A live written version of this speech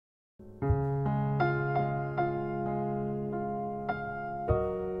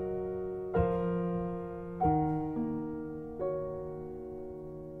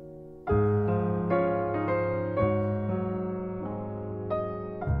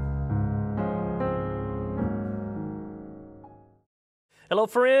Hello,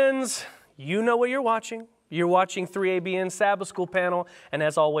 friends. You know what you're watching. You're watching 3ABN Sabbath School panel, and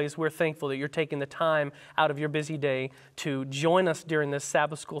as always, we're thankful that you're taking the time out of your busy day to join us during this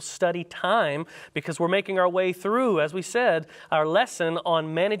Sabbath School study time, because we're making our way through, as we said, our lesson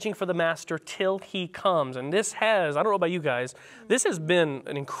on managing for the Master till He comes. And this has, I don't know about you guys, this has been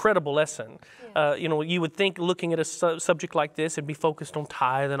an incredible lesson. You know, you would think looking at a subject like this, it'd be focused on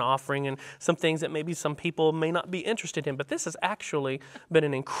tithe and offering and some things that maybe some people may not be interested in, but this has actually been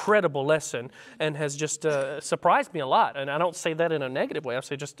an incredible lesson and has just surprised me a lot. And I don't say that in a negative way. I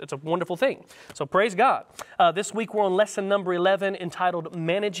say just it's a wonderful thing. So praise God. This week we're on lesson number 11 entitled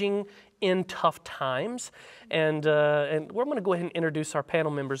Managing in Tough Times. And we're going to go ahead and introduce our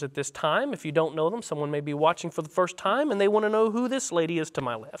panel members at this time. If you don't know them, someone may be watching for the first time and they want to know who this lady is to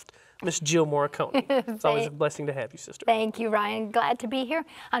my left, Miss Jill Morricone. It's always a blessing to have you, sister. Thank you, Ryan. Glad to be here.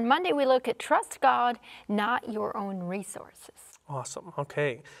 On Monday, we look at trust God, not your own resources. Awesome.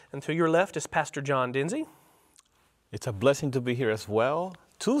 Okay. And to your left is Pastor John Dinsey. It's a blessing to be here as well.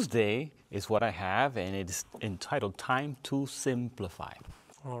 Tuesday is what I have, and it's entitled Time to Simplify.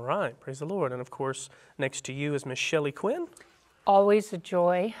 All right. Praise the Lord. And of course, next to you is Miss Shelley Quinn. Always a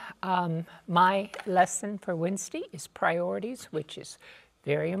joy. My lesson for Wednesday is priorities, which is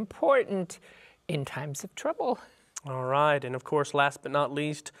very important in times of trouble. All right. And of course, last but not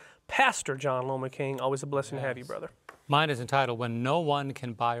least, Pastor John Loma King. Always a blessing to have you, brother. Mine is entitled When No One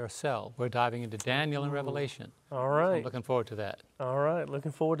Can Buy or Sell. We're diving into Daniel and Revelation. All right. So I'm looking forward to that. All right.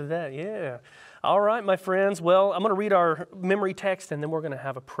 Looking forward to that. Yeah. All right, my friends. Well, I'm going to read our memory text and then we're going to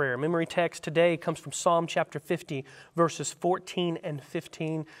have a prayer. Memory text today comes from Psalm chapter 50, verses 14 and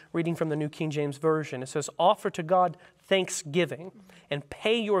 15, reading from the New King James Version. It says, "Offer to God thanksgiving and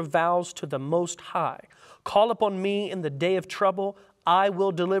pay your vows to the Most High. Call upon me in the day of trouble. I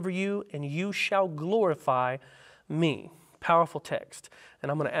will deliver you and you shall glorify me." Powerful text.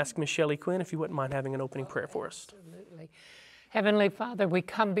 And I'm going to ask Miss Shelley Quinn if you wouldn't mind having an opening prayer for us. Absolutely. Heavenly Father, we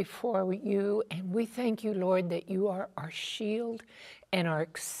come before you and we thank you, Lord, that you are our shield and our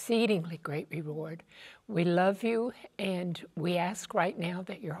exceedingly great reward. We love you and we ask right now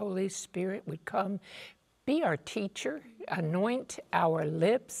that your Holy Spirit would come, be our teacher, anoint our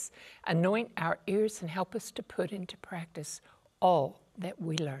lips, anoint our ears, and help us to put into practice all that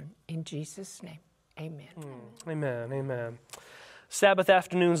we learn. In Jesus' name. Amen. Amen. Amen. Sabbath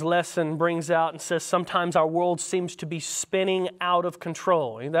afternoon's lesson brings out and says sometimes our world seems to be spinning out of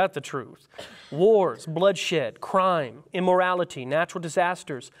control. Ain't that the truth? Wars, bloodshed, crime, immorality, natural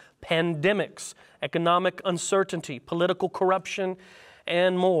disasters, pandemics, economic uncertainty, political corruption,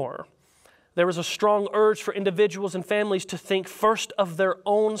 and more. There is a strong urge for individuals and families to think first of their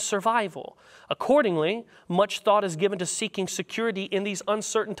own survival. Accordingly, much thought is given to seeking security in these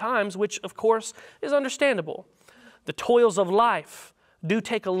uncertain times, which, of course, is understandable. The toils of life do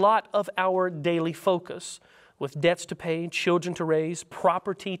take a lot of our daily focus. With debts to pay, children to raise,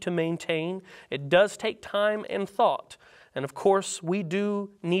 property to maintain, it does take time and thought. And, of course, we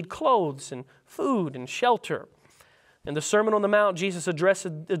do need clothes and food and shelter. In the Sermon on the Mount, Jesus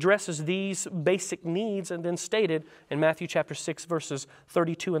addresses these basic needs and then stated in Matthew chapter 6, verses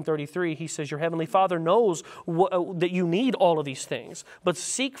 32 and 33, he says, "Your heavenly Father knows that you need all of these things, but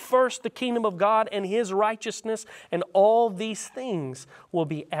seek first the kingdom of God and His righteousness, and all these things will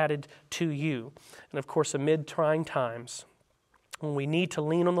be added to you." And of course, amid trying times, when we need to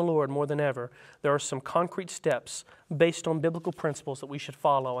lean on the Lord more than ever, there are some concrete steps based on biblical principles that we should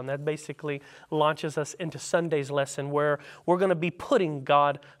follow. And that basically launches us into Sunday's lesson, where we're going to be putting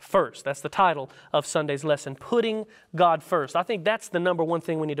God first. That's the title of Sunday's lesson, Putting God First. I think that's the number one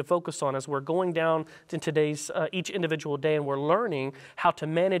thing we need to focus on as we're going down to today's each individual day and we're learning how to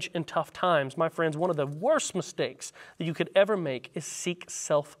manage in tough times. My friends, one of the worst mistakes that you could ever make is seek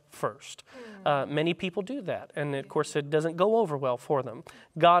self first. Many people do that, and of course it doesn't go over well for them.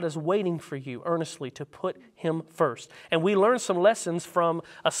 God is waiting for you earnestly to put Him first. And we learn some lessons from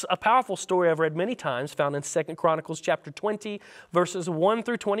a powerful story I've read many times, found in 2 Chronicles chapter 20, verses 1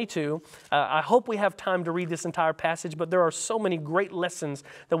 through 22. I hope we have time to read this entire passage, but there are so many great lessons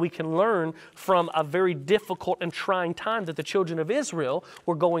that we can learn from a very difficult and trying time that the children of Israel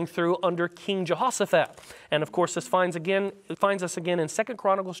were going through under King Jehoshaphat. And of course, this finds us again in 2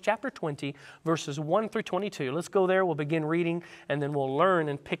 Chronicles chapter 20, verses 1 through 22. Let's go there. We'll begin reading, and then we'll learn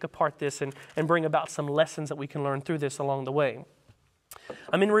and pick apart this and bring about some lessons that we can learn through this along the way.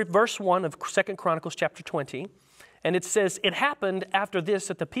 I'm in verse 1 of 2 Chronicles chapter 20, And it says, it happened after this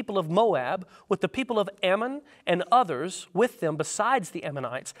that the people of Moab, with the people of Ammon and others with them besides the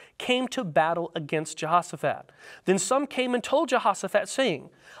Ammonites, came to battle against Jehoshaphat. Then some came and told Jehoshaphat, saying,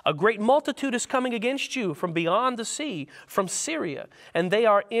 a great multitude is coming against you from beyond the sea, from Syria, and they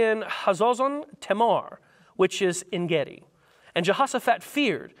are in Hazazon Tamar, which is En Gedi. And Jehoshaphat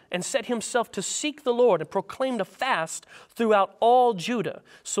feared and set himself to seek the Lord and proclaimed a fast throughout all Judah.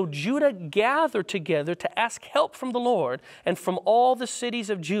 So Judah gathered together to ask help from the Lord, and from all the cities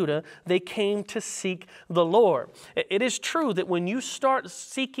of Judah they came to seek the Lord. It is true that when you start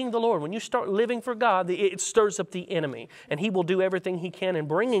seeking the Lord, when you start living for God, it stirs up the enemy, and he will do everything he can in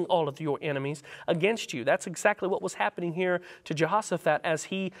bringing all of your enemies against you. That's exactly what was happening here to Jehoshaphat as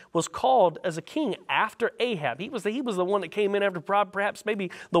he was called as a king after Ahab. He was the one that came in after perhaps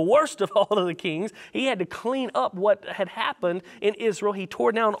maybe the worst of all of the kings. He had to clean up what had happened in Israel. He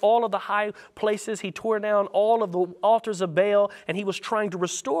tore down all of the high places. He tore down all of the altars of Baal, and he was trying to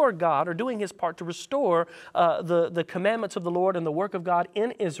restore God, or doing his part to restore the commandments of the Lord and the work of God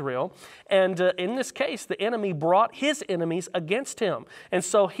in Israel. And in this case, the enemy brought his enemies against him. And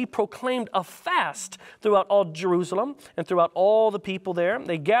so he proclaimed a fast throughout all Jerusalem and throughout all the people there.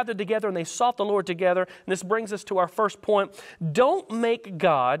 They gathered together and they sought the Lord together. And this brings us to our first point. Don't make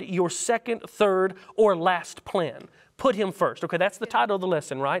God your second, third, or last plan. Put him first. Okay, that's the title of the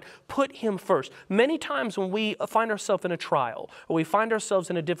lesson, right? Put him first. Many times when we find ourselves in a trial or we find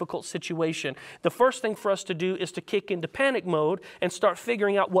ourselves in a difficult situation, the first thing for us to do is to kick into panic mode and start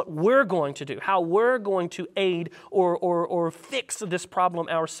figuring out what we're going to do, how we're going to aid or fix this problem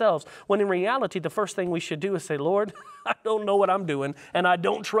ourselves. When in reality, the first thing we should do is say, Lord, I don't know what I'm doing, and I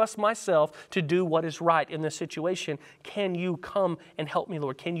don't trust myself to do what is right in this situation. Can you come and help me,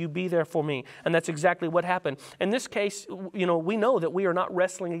 Lord? Can you be there for me? And that's exactly what happened. In this case, we know that we are not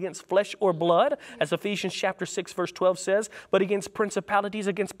wrestling against flesh or blood, as Ephesians chapter 6, verse 12 says, but against principalities,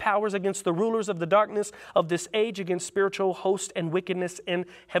 against powers, against the rulers of the darkness of this age, against spiritual hosts and wickedness in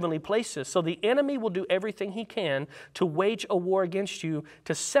heavenly places. So the enemy will do everything he can to wage a war against you,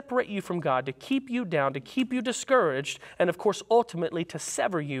 to separate you from God, to keep you down, to keep you discouraged, and of course, ultimately to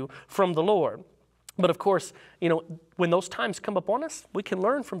sever you from the Lord. But of course, when those times come upon us, we can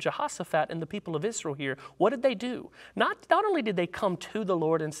learn from Jehoshaphat and the people of Israel here. What did they do? Not only did they come to the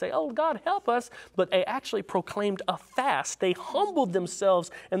Lord and say, oh, God, help us, but they actually proclaimed a fast. They humbled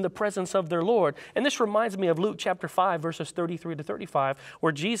themselves in the presence of their Lord. And this reminds me of Luke chapter 5, verses 33 to 35,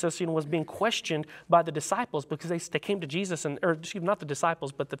 where Jesus, was being questioned by the disciples because they came to Jesus, not the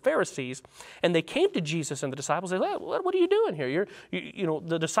disciples, but the Pharisees. And they came to Jesus and the disciples. They said, what are you doing here?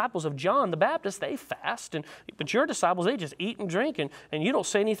 The disciples of John the Baptist, they fast, but your disciples, they just eat and drink, and you don't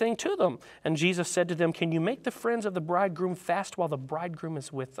say anything to them. And Jesus said to them, can you make the friends of the bridegroom fast while the bridegroom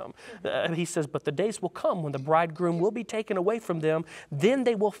is with them? He says, but the days will come when the bridegroom will be taken away from them. Then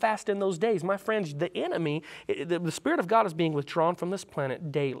they will fast in those days. My friends, the enemy, the Spirit of God is being withdrawn from this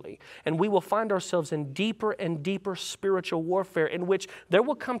planet daily. And we will find ourselves in deeper and deeper spiritual warfare, in which there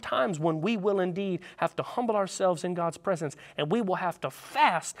will come times when we will indeed have to humble ourselves in God's presence, and we will have to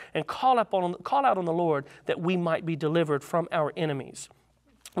fast and call out on the Lord that we might be delivered from our enemies.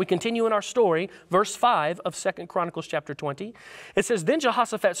 We continue in our story, verse 5 of 2 Chronicles chapter 20. It says, then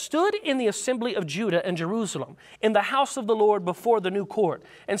Jehoshaphat stood in the assembly of Judah and Jerusalem, in the house of the Lord before the new court,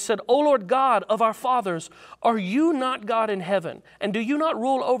 and said, O Lord God of our fathers, are you not God in heaven? And do you not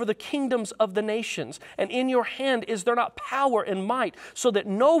rule over the kingdoms of the nations? And in your hand is there not power and might, so that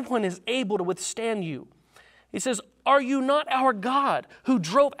no one is able to withstand you? He says, are you not our God, who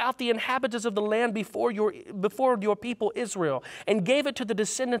drove out the inhabitants of the land before your people Israel, and gave it to the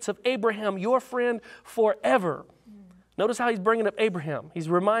descendants of Abraham, your friend, forever? Notice how he's bringing up Abraham. He's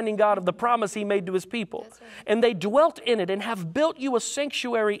reminding God of the promise he made to his people. Right. And they dwelt in it and have built you a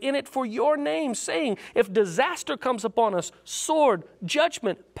sanctuary in it for your name, saying, if disaster comes upon us, sword,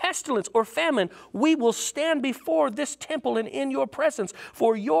 judgment, pestilence, or famine, we will stand before this temple and in your presence,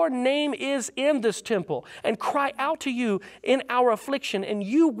 for your name is in this temple, and cry out to you in our affliction, and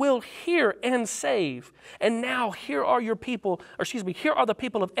you will hear and save. And now here are the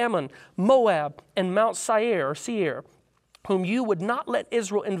people of Ammon, Moab, and Mount Seir, whom you would not let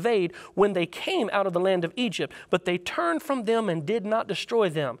Israel invade when they came out of the land of Egypt, but they turned from them and did not destroy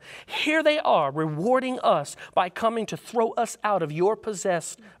them. Here they are, rewarding us by coming to throw us out of your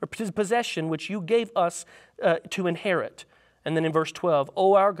possession, which you gave us to inherit. And then in verse 12,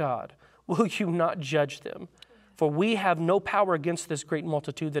 O our God, will you not judge them? For we have no power against this great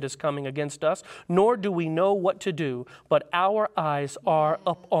multitude that is coming against us, nor do we know what to do, but our eyes are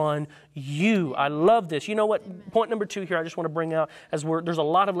upon you. I love this. You know what? Point number 2 here I just want to bring out, there's a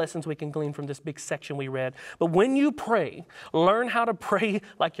lot of lessons we can glean from this big section we read. But when you pray, learn how to pray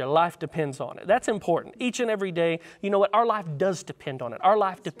like your life depends on it. That's important. Each and every day, you know what? Our life does depend on it. Our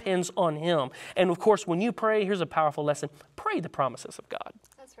life depends on Him. And of course, when you pray, here's a powerful lesson. Pray the promises of God.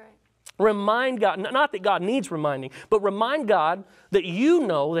 That's right. Remind God, not that God needs reminding, but remind God that you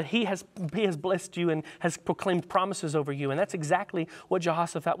know that He has blessed you and has proclaimed promises over you. And that's exactly what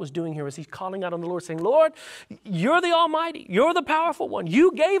Jehoshaphat was doing here, as he's calling out on the Lord, saying, Lord, you're the Almighty. You're the powerful one.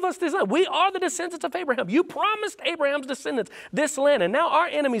 You gave us this land. We are the descendants of Abraham. You promised Abraham's descendants this land. And now our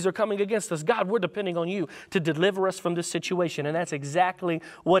enemies are coming against us. God, we're depending on you to deliver us from this situation. And that's exactly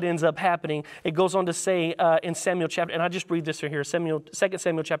what ends up happening. It goes on to say in Samuel chapter, and I just read this here, 2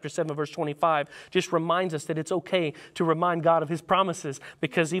 Samuel chapter 7, verse 25, just reminds us that it's okay to remind God of His promises,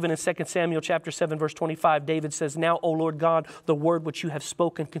 because even in 2 Samuel chapter 7, verse 25, David says, Now, O Lord God, the word which you have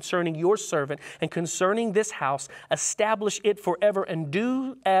spoken concerning your servant and concerning this house, establish it forever and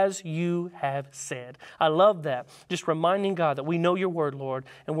do as you have said. I love that. Just reminding God that we know your word, Lord,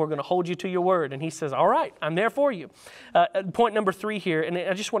 and we're going to hold you to your word. And He says, all right, I'm there for you. Point number 3 here, and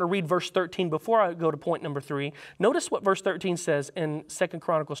I just want to read verse 13 before I go to point number 3. Notice what verse 13 says in 2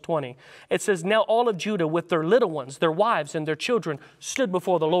 Chronicles 20. It says, Now all of Judah with their little ones, their wives and their children stood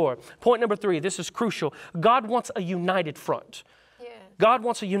before the Lord. Point number 3, this is crucial. God wants a united front. God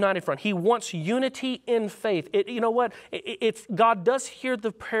wants a united front. He wants unity in faith. You know what? God does hear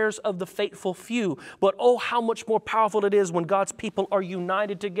the prayers of the faithful few, but oh, how much more powerful it is when God's people are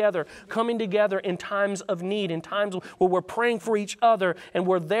united together, coming together in times of need, in times where we're praying for each other and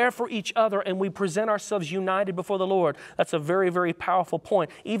we're there for each other and we present ourselves united before the Lord. That's a very, very powerful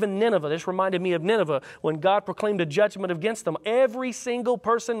point. Even Nineveh, this reminded me of Nineveh, when God proclaimed a judgment against them. Every single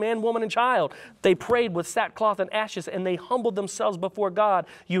person, man, woman, and child, they prayed with sackcloth and ashes, and they humbled themselves before God,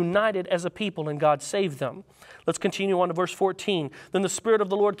 united as a people, and God saved them. Let's continue on to verse 14. Then the Spirit of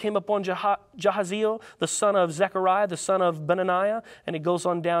the Lord came upon Jahaziel, the son of Zechariah, the son of Benaniah, and it goes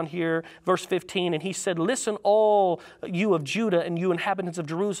on down here, verse 15, and he said, Listen, all you of Judah and you inhabitants of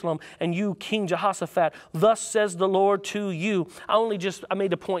Jerusalem, and you, King Jehoshaphat, thus says the Lord to you. I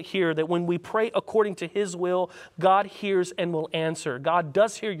made a point here that when we pray according to His will, God hears and will answer. God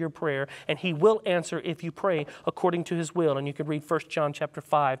does hear your prayer, and He will answer if you pray according to His will. And you can read 1 John chapter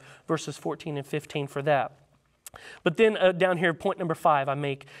 5, verses 14 and 15 for that. But then down here, point number 5 I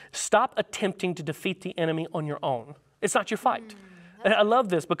make, stop attempting to defeat the enemy on your own. It's not your fight. And I love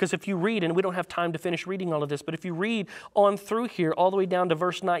this because if you read, and we don't have time to finish reading all of this, but if you read on through here all the way down to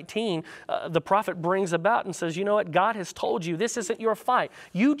verse 19, the prophet brings about and says, you know what, God has told you this isn't your fight.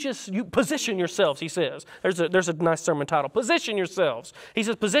 You position yourselves, he says. There's a nice sermon title, Position Yourselves. He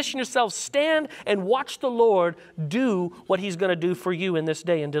says, position yourselves, stand and watch the Lord do what He's going to do for you in this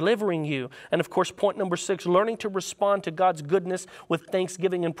day in delivering you. And of course, point number 6, learning to respond to God's goodness with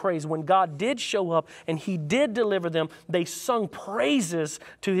thanksgiving and praise. When God did show up and He did deliver them, they sung praises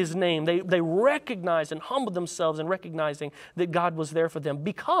to His name. They recognized and humbled themselves in recognizing that God was there for them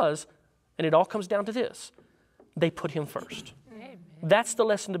because, and it all comes down to this, they put Him first. Amen. That's the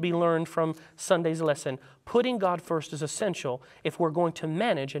lesson to be learned from Sunday's lesson. Putting God first is essential if we're going to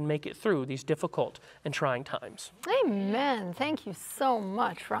manage and make it through these difficult and trying times. Amen. Thank you so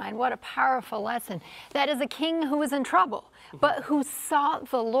much, Ryan. What a powerful lesson. That is a king who was in trouble, but who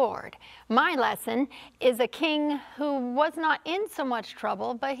sought the Lord. My lesson is a king who was not in so much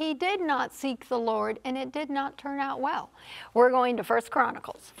trouble, but he did not seek the Lord, and it did not turn out well. We're going to 1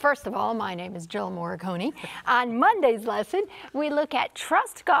 Chronicles. First of all, my name is Jill Morricone. On Monday's lesson, we look at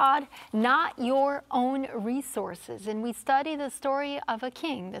trust God, not your own resources. And we study the story of a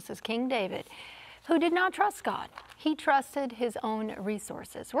king, this is King David, who did not trust God. He trusted his own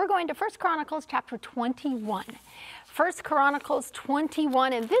resources. We're going to 1 Chronicles chapter 21. 1 Chronicles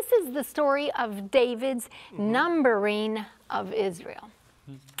 21, and this is the story of David's numbering of Israel.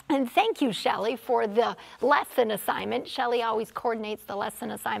 And thank you, Shelley, for the lesson assignment. Shelley always coordinates the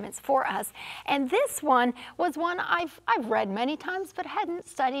lesson assignments for us. And this one was one I've read many times but hadn't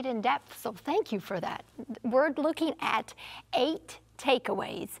studied in depth, so thank you for that. We're looking at 8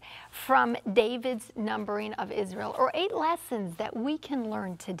 takeaways from David's numbering of Israel, or 8 lessons that we can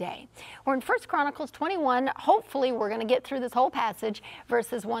learn today. We're in 1 Chronicles 21. Hopefully we're going to get through this whole passage,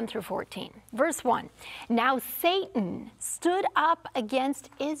 verses 1 through 14. Verse 1, Now Satan stood up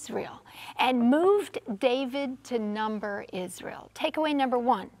against Israel and moved David to number Israel. Takeaway number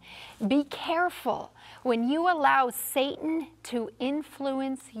 1, be careful when you allow Satan to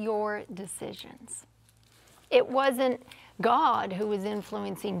influence your decisions. It wasn't God who was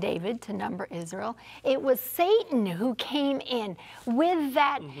influencing David to number Israel. It was Satan who came in with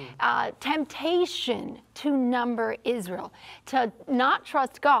that temptation to number Israel, to not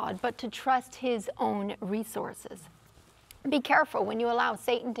trust God, but to trust his own resources. Be careful when you allow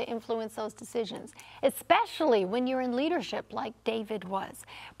Satan to influence those decisions, especially when you're in leadership like David was.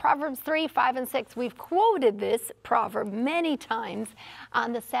 Proverbs 3, 5, and 6, we've quoted this proverb many times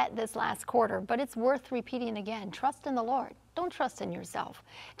on the set this last quarter, but it's worth repeating again. Trust in the Lord. Don't trust in yourself.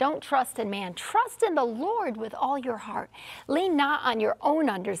 Don't trust in man. Trust in the Lord with all your heart. Lean not on your own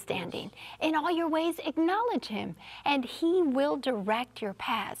understanding. In all your ways acknowledge him, and he will direct your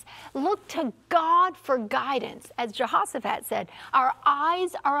paths. Look to God for guidance. As Jehoshaphat said, our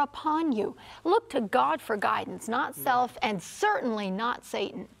eyes are upon you. Look to God for guidance, not self, and certainly not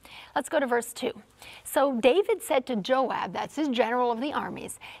Satan. Let's go to verse 2. So David said to Joab, that's his general of the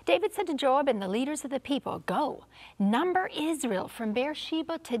armies, David said to Joab and the leaders of the people, go, number Israel from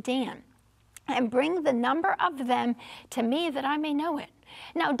Beersheba to Dan, and bring the number of them to me that I may know it.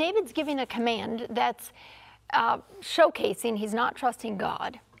 Now David's giving a command that's showcasing he's not trusting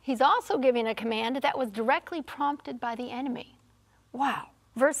God. He's also giving a command that was directly prompted by the enemy. Wow.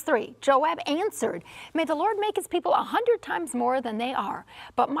 Verse 3, Joab answered, may the Lord make his people 100 times more than they are.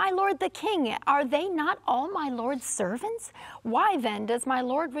 But my lord the king, are they not all my lord's servants? Why then does my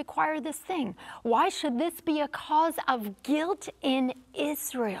lord require this thing? Why should this be a cause of guilt in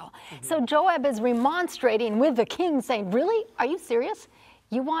Israel? So Joab is remonstrating with the king, saying, really? Are you serious?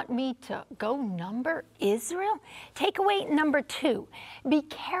 You want me to go number Israel? Takeaway number 2, be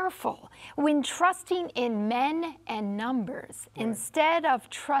careful when trusting in men and numbers instead of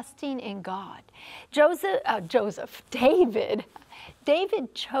trusting in God.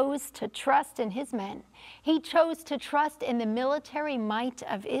 David chose to trust in his men. He chose to trust in the military might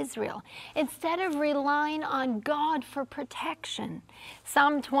of Israel instead of relying on God for protection.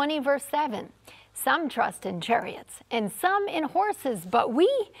 Psalm 20, verse 7. Some trust in chariots and some in horses, but we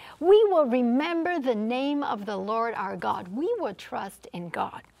will remember the name of the Lord our God. We will trust in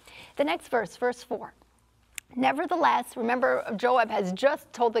God. The next verse, verse 4. Nevertheless, remember Joab has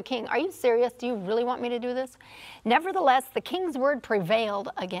just told the king, are you serious? Do you really want me to do this? Nevertheless, the king's word prevailed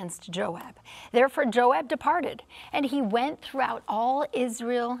against Joab. Therefore Joab departed, and he went throughout all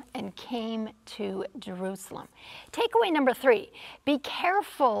Israel and came to Jerusalem. Takeaway number 3, be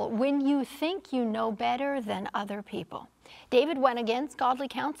careful when you think you know better than other people. David went against godly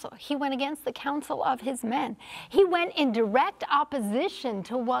counsel. He went against the counsel of his men. He went in direct opposition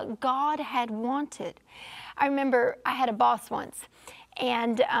to what God had wanted. I remember I had a boss once,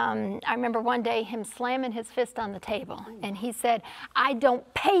 and I remember one day him slamming his fist on the table, and he said, I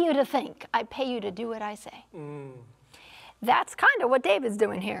don't pay you to think, I pay you to do what I say. That's kind of what David's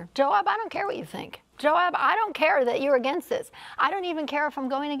doing here. Joab, I don't care what you think. Joab, I don't care that you're against this. I don't even care if I'm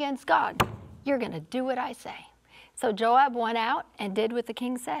going against God. You're going to do what I say. So Joab went out and did what the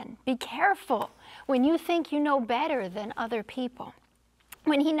king said. Be careful when you think you know better than other people.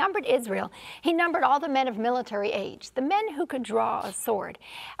 When he numbered Israel, he numbered all the men of military age, the men who could draw a sword.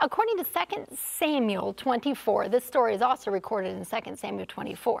 According to 2 Samuel 24, this story is also recorded in 2 Samuel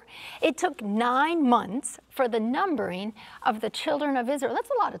 24, it took 9 months for the numbering of the children of Israel.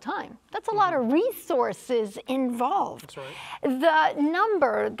 That's a lot of time. That's a lot of resources involved. That's right. The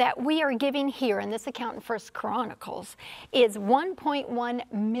number that we are giving here in this account in 1 Chronicles is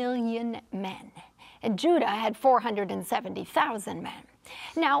 1.1 million men. And Judah had 470,000 men.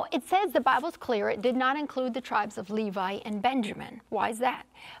 Now, it says the Bible's clear, it did not include the tribes of Levi and Benjamin. Why is that?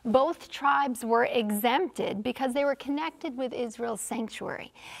 Both tribes were exempted because they were connected with Israel's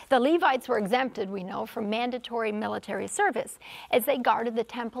sanctuary. The Levites were exempted, we know, from mandatory military service as they guarded the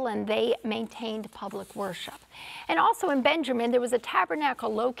temple and they maintained public worship. And also in Benjamin, there was a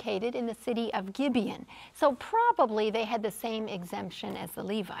tabernacle located in the city of Gibeon. So probably they had the same exemption as the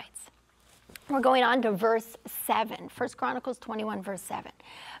Levites. We're going on to verse 7, 1 Chronicles 21, verse 7.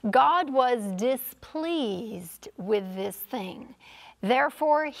 God was displeased with this thing.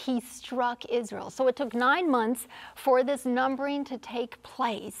 Therefore, he struck Israel. So it took 9 months for this numbering to take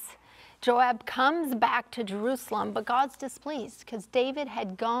place. Joab comes back to Jerusalem, but God's displeased because David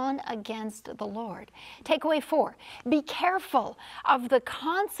had gone against the Lord. Takeaway 4, be careful of the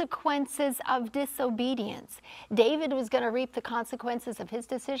consequences of disobedience. David was going to reap the consequences of his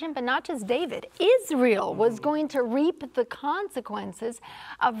decision, but not just David. Israel was going to reap the consequences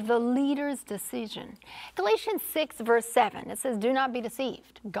of the leader's decision. Galatians 6, verse 7, it says, do not be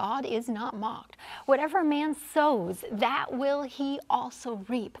deceived. God is not mocked. Whatever a man sows, that will he also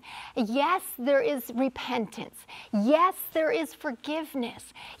reap. yes, there is repentance. Yes, there is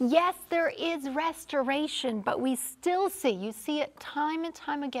forgiveness. Yes, there is restoration, but we still see, you see it time and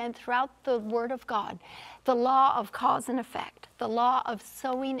time again throughout the Word of God, the law of cause and effect, the law of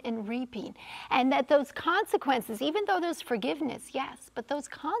sowing and reaping, and that those consequences, even though there's forgiveness, yes, but those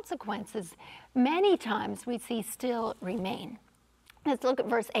consequences, many times we see still remain. Let's look at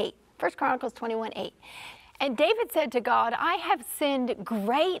verse 8, 1 Chronicles 21:8. And David said to God, I have sinned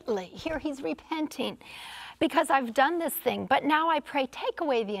greatly. Here he's repenting because I've done this thing. But now I pray, take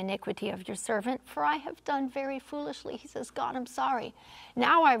away the iniquity of your servant, for I have done very foolishly. He says, God, I'm sorry.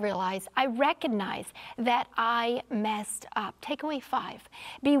 Now I recognize that I messed up. Take away 5.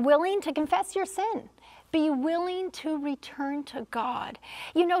 Be willing to confess your sin. Be willing to return to God.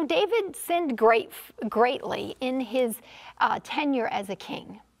 You know, David sinned greatly in his tenure as a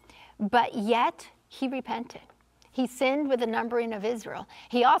king, but yet he repented. He sinned with the numbering of Israel.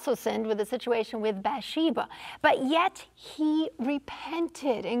 He also sinned with the situation with Bathsheba. But yet he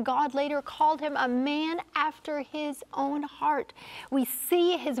repented, and God later called him a man after his own heart. We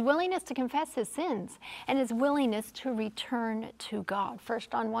see his willingness to confess his sins and his willingness to return to God. 1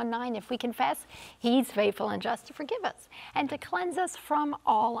 John 1:9, if we confess, he's faithful and just to forgive us and to cleanse us from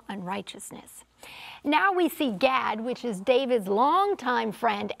all unrighteousness. Now we see Gad, which is David's longtime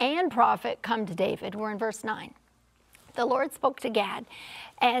friend and prophet, come to David. We're in verse 9. The Lord spoke to Gad,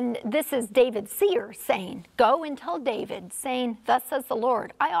 and this is David's seer saying, go and tell David, saying, thus says the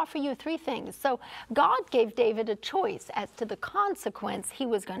Lord, I offer you 3 things. So God gave David a choice as to the consequence he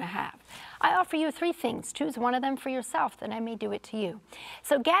was going to have. I offer you 3 things. Choose one of them for yourself, that I may do it to you.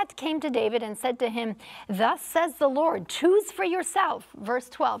 So Gad came to David and said to him, thus says the Lord, choose for yourself. Verse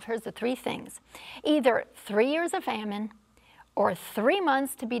 12, here's the 3 things. Either 3 years of famine, or 3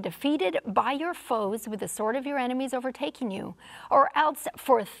 months to be defeated by your foes with the sword of your enemies overtaking you, or else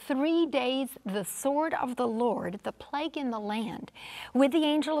for 3 days the sword of the Lord, the plague in the land, with the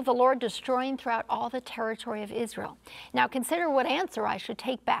angel of the Lord destroying throughout all the territory of Israel. Now consider what answer I should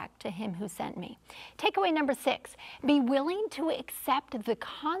take back to him who sent me. Takeaway number 6, be willing to accept the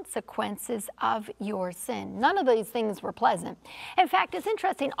consequences of your sin. None of these things were pleasant. In fact, it's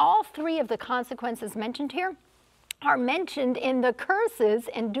interesting, all 3 of the consequences mentioned here are mentioned in the curses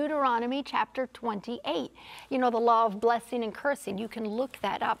in Deuteronomy chapter 28. You know, the law of blessing and cursing. You can look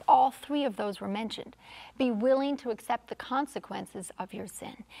that up. All 3 of those were mentioned. Be willing to accept the consequences of your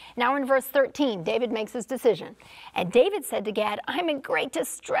sin. Now in verse 13, David makes his decision. And David said to Gad, I'm in great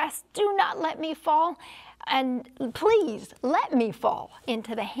distress. Do not let me fall. And please let me fall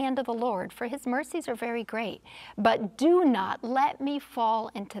into the hand of the Lord, for his mercies are very great. But do not let me fall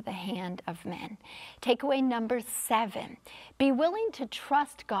into the hand of men. Takeaway number 7, be willing to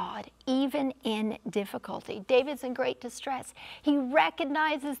trust God even in difficulty. David's in great distress. He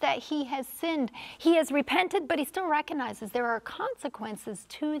recognizes that he has sinned. He has repented, but he still recognizes there are consequences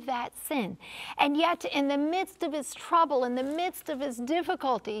to that sin. And yet in the midst of his trouble, in the midst of his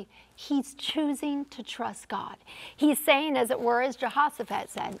difficulty, he's choosing to trust God. He's saying, as it were, as Jehoshaphat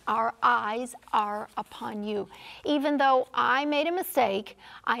said, our eyes are upon you. Even though I made a mistake,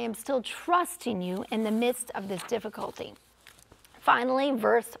 I am still trusting you in the midst of this difficulty. Finally,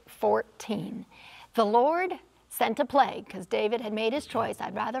 verse 14. The Lord sent a plague, because David had made his choice.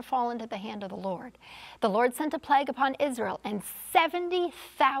 I'd rather fall into the hand of the Lord. The Lord sent a plague upon Israel, and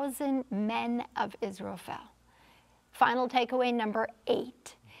 70,000 men of Israel fell. Final takeaway number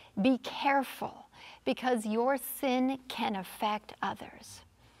 8. Be careful, because your sin can affect others.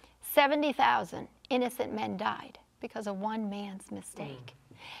 70,000 innocent men died because of one man's mistake.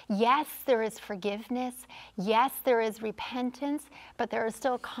 Yes, there is forgiveness. Yes, there is repentance, but there are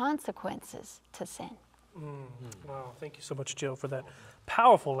still consequences to sin. Wow, thank you so much, Jill, for that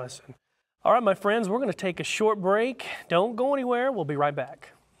powerful lesson. All right, my friends, we're going to take a short break. Don't go anywhere. We'll be right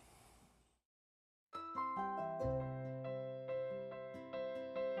back.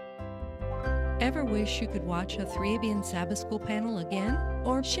 Ever wish you could watch a 3ABN Sabbath School panel again?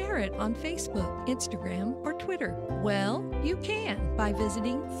 Or share it on Facebook, Instagram, or Twitter? Well, you can by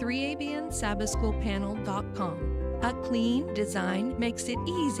visiting 3ABNSabbathSchoolPanel.com. A clean design makes it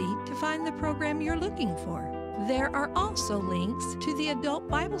easy to find the program you're looking for. There are also links to the Adult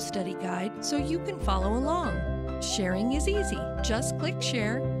Bible Study Guide so you can follow along. Sharing is easy. Just click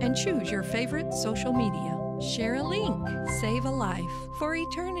share and choose your favorite social media. Share a link. Save a life for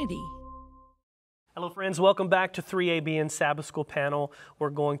eternity. Hello friends, welcome back to 3ABN Sabbath School Panel. We're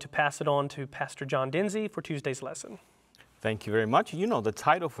going to pass it on to Pastor John Dinsey for Tuesday's lesson. Thank you very much. You know, the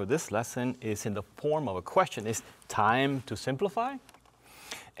title for this lesson is in the form of a question. It's Time to Simplify.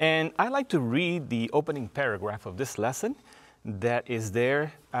 And I like to read the opening paragraph of this lesson. that is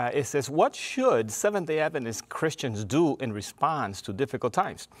there. It says, what should Seventh-day Adventist Christians do in response to difficult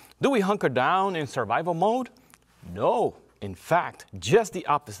times? Do we hunker down in survival mode? No. In fact, just the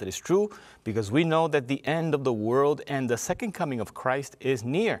opposite is true, because we know that the end of the world and the second coming of Christ is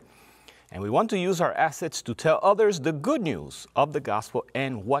near. And we want to use our assets to tell others the good news of the gospel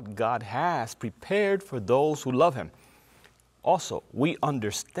and what God has prepared for those who love him. Also, we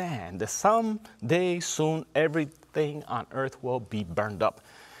understand that someday soon everything on earth will be burned up.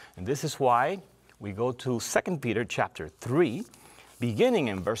 And this is why we go to 2 Peter chapter 3, beginning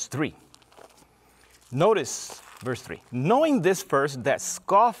in verse 3. Notice verse 3. Knowing this first, that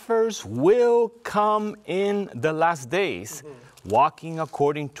scoffers will come in the last days, walking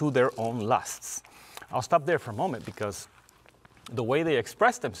according to their own lusts. I'll stop there for a moment, because the way they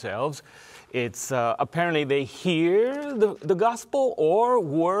express themselves, it's apparently they hear the gospel or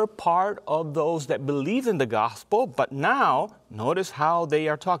were part of those that believed in the gospel, but now notice how they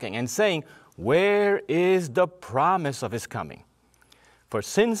are talking and saying, where is the promise of his coming? For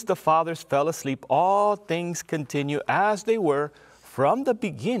since the fathers fell asleep, all things continue as they were from the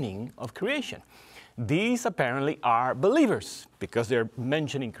beginning of creation. These apparently are believers, because they're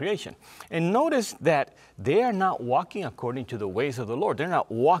mentioning creation. And notice that they are not walking according to the ways of the Lord. They're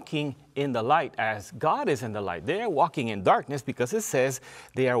not walking in the light as God is in the light. They are walking in darkness, because it says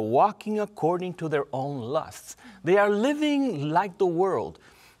they are walking according to their own lusts. They are living like the world,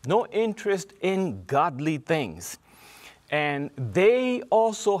 no interest in godly things. And they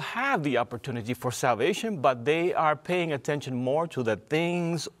also have the opportunity for salvation, but they are paying attention more to the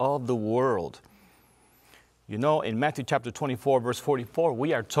things of the world. You know, in Matthew chapter 24, verse 44,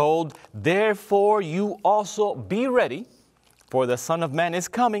 we are told, therefore you also be ready, for the Son of Man is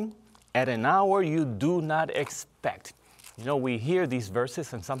coming at an hour you do not expect. You know, we hear these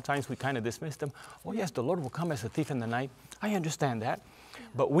verses and sometimes we kind of dismiss them. Oh yes, the Lord will come as a thief in the night. I understand that.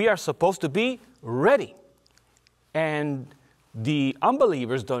 But we are supposed to be ready. And the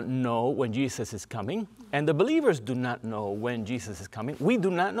unbelievers don't know when Jesus is coming, and the believers do not know when Jesus is coming. We do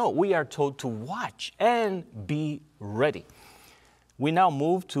not know. We are told to watch and be ready. We now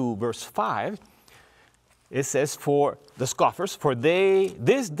move to verse 5. It says, for the scoffers, for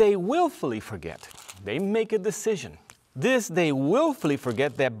this they willfully forget. They make a decision. This they willfully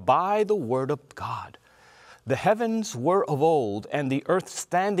forget, that by the word of God, the heavens were of old, and the earth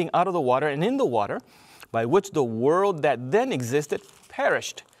standing out of the water and in the water, by which the world that then existed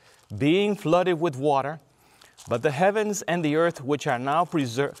perished, being flooded with water. But the heavens and the earth which are now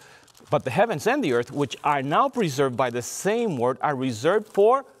preserved, by the same word are reserved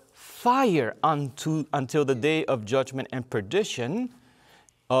for fire until the day of judgment and perdition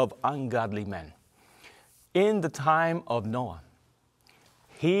of ungodly men. In the time of Noah,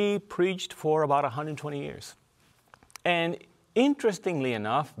 he preached for about 120 years. And interestingly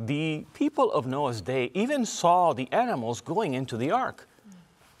enough, the people of Noah's day even saw the animals going into the ark.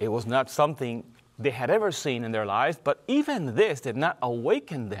 It was not something they had ever seen in their lives, but even this did not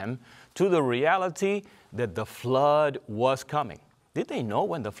awaken them to the reality that the flood was coming. Did they know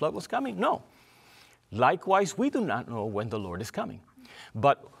when the flood was coming? No. Likewise, we do not know when the Lord is coming.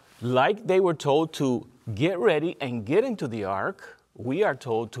 But like they were told to get ready and get into the ark, we are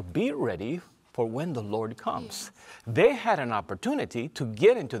told to be ready for when the Lord comes. They had an opportunity to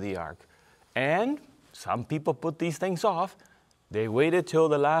get into the ark, and some people put these things off. They waited till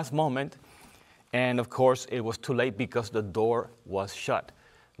the last moment, and of course it was too late because the door was shut.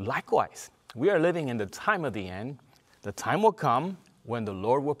 Likewise, we are living in the time of the end. The time will come when the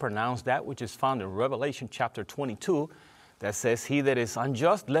Lord will pronounce that which is found in Revelation chapter 22, that says, he that is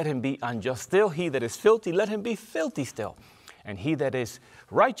unjust, let him be unjust still. He that is filthy, let him be filthy still. And he that is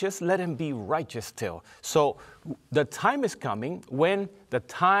righteous, let him be righteous still. So the time is coming when the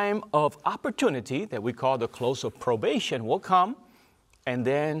time of opportunity that we call the close of probation will come, and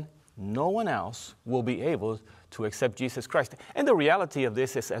then no one else will be able to accept Jesus Christ. And the reality of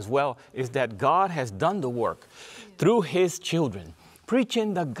this is as well is that God has done the work through his children,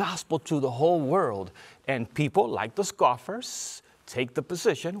 preaching the gospel to the whole world. And people like the scoffers take the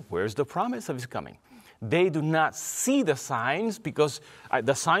position, where's the promise of his coming? They do not see the signs because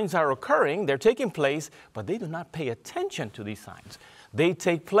the signs are occurring, they're taking place, but they do not pay attention to these signs. They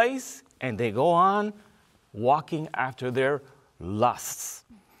take place and they go on walking after their lusts.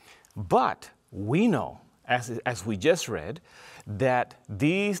 But we know, as we just read, that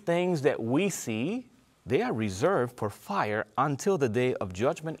these things that we see, they are reserved for fire until the day of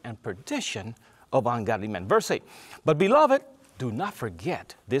judgment and perdition of ungodly men. Verse 8, but beloved, do not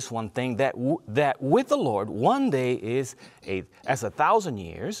forget this one thing, that with the Lord, one day is as 1,000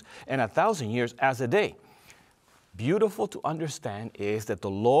 years, and 1,000 years as a day. beautiful to understand is that the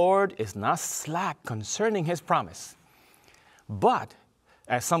Lord is not slack concerning his promise, but,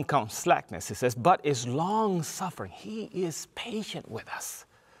 as some count slackness, it says, but is long-suffering. He is patient with us,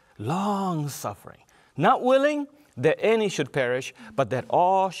 long-suffering, not willing that any should perish, but that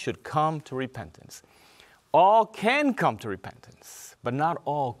all should come to repentance. All can come to repentance, but not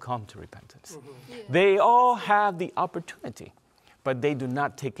all come to repentance. Yeah. They all have the opportunity, but they do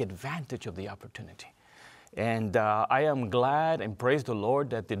not take advantage of the opportunity. And I am glad and praise the Lord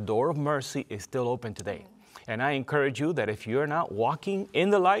that the door of mercy is still open today. And I encourage you that if you're not walking in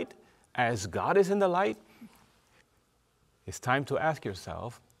the light as God is in the light, it's time to ask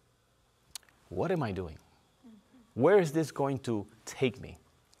yourself, what am I doing? Where is this going to take me?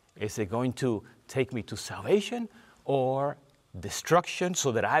 Is it going to take me to salvation or destruction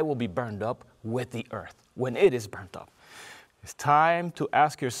so that I will be burned up with the earth when it is burnt up? It's time to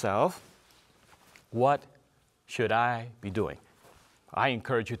ask yourself, what should I be doing? I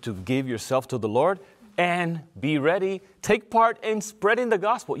encourage you to give yourself to the Lord and be ready. Take part in spreading the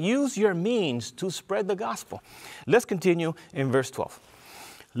gospel. Use your means to spread the gospel. Let's continue in verse 12.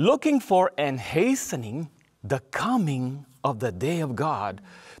 Looking for and hastening the coming of the day of God,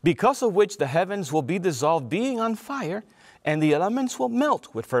 because of which the heavens will be dissolved, being on fire, and the elements will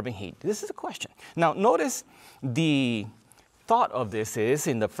melt with fervent heat. This is a question. Now, notice the thought of this is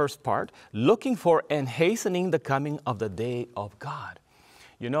in the first part, looking for and hastening the coming of the day of God.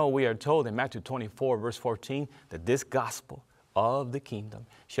 You know, we are told in Matthew 24, verse 14, that this gospel of the kingdom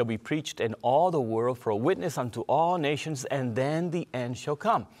shall be preached in all the world for a witness unto all nations, and then the end shall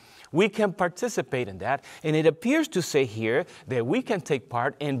come. We can participate in that, and it appears to say here that we can take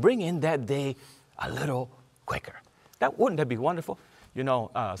part and bring in that day a little quicker. Wouldn't that be wonderful? You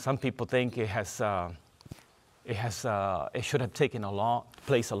know, some people think it should have taken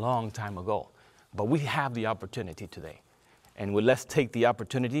place a long time ago, but we have the opportunity today, and let's take the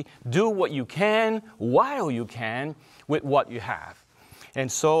opportunity. Do what you can while you can with what you have.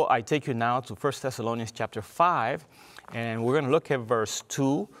 And so I take you now to 1 Thessalonians chapter 5, and we're going to look at verse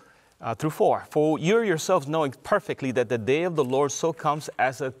 2 through 4. For you yourselves knowing perfectly that the day of the Lord so comes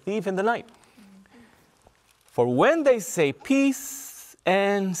as a thief in the night. For when they say peace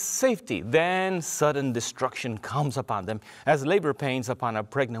and safety, then sudden destruction comes upon them, as labor pains upon a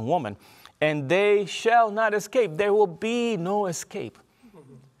pregnant woman, and they shall not escape. There will be no escape.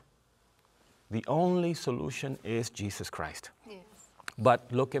 The only solution is Jesus Christ. Yes.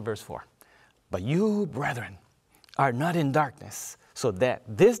 But look at verse 4. But you, brethren, are not in darkness, so that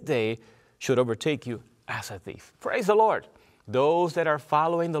this day should overtake you as a thief. Praise the Lord. Those that are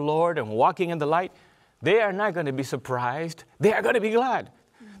following the Lord and walking in the light, they are not going to be surprised. They are going to be glad.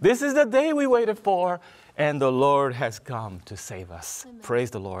 This is the day we waited for, and the Lord has come to save us. Amen.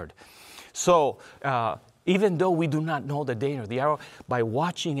 Praise the Lord. So, even though we do not know the day or the hour, by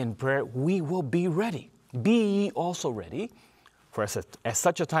watching in prayer, we will be ready. Be ye also ready, for at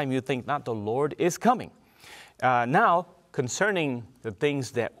such a time you think not, the Lord is coming. Now, concerning the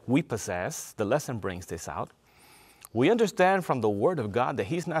things that we possess, the lesson brings this out. We understand from the Word of God that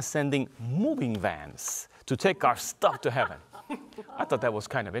He's not sending moving vans to take our stuff to heaven. I thought that was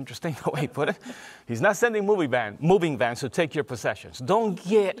kind of interesting, the way He put it. He's not sending moving vans to take your possessions. Don't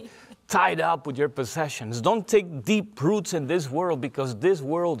get tied up with your possessions. Don't take deep roots in this world, because this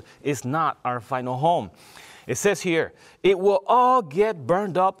world is not our final home. It says here, it will all get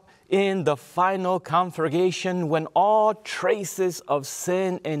burned up in the final conflagration when all traces of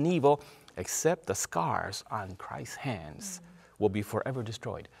sin and evil, except the scars on Christ's hands, will be forever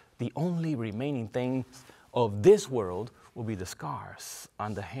destroyed. The only remaining things of this world will be the scars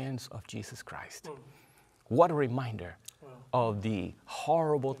on the hands of Jesus Christ. What a reminder of the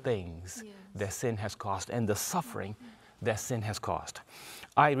horrible things that sin has caused and the suffering that sin has caused.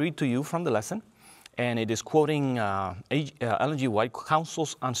 I read to you from the lesson, and it is quoting Ellen G. White,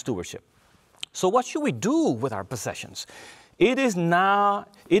 Counsels on Stewardship. So what should we do with our possessions? It is now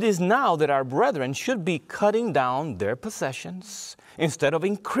that our brethren should be cutting down their possessions instead of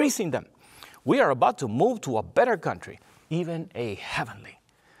increasing them. We are about to move to a better country, even a heavenly.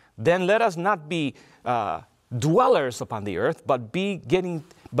 Then let us not be dwellers upon the earth, but getting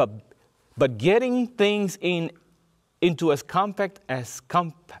things into as compact as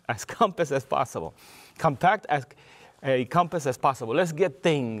compass as possible. Compact as a compass as possible. Let's get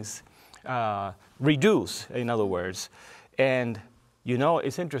things reduced, in other words. And, you know,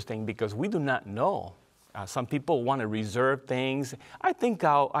 it's interesting because we do not know. Some people want to reserve things. I think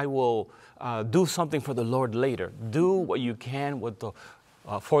I will do something for the Lord later. Do what you can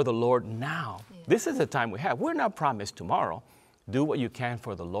for the Lord now. Yeah. This is the time we have. We're not promised tomorrow. Do what you can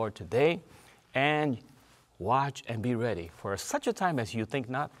for the Lord today, and watch and be ready, for such a time as you think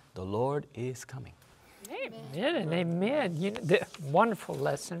not, the Lord is coming. Amen and amen. You know, the wonderful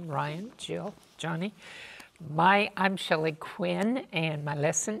lesson, Ryan, Jill, Johnny. I'm Shelley Quinn, and my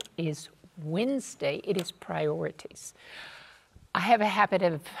lesson is Wednesday. It is priorities. I have a habit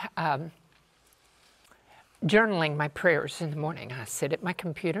of journaling my prayers in the morning. I sit at my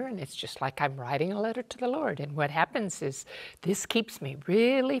computer, and it's just like I'm writing a letter to the Lord. And what happens is this keeps me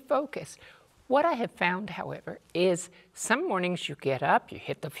really focused. What I have found, however, is some mornings you get up, you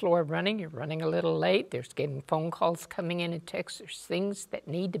hit the floor running, you're running a little late, there's getting phone calls coming in and texts, there's things that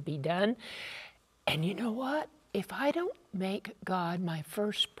need to be done. And you know what? If I don't make God my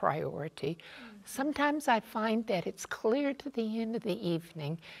first priority, sometimes I find that it's clear to the end of the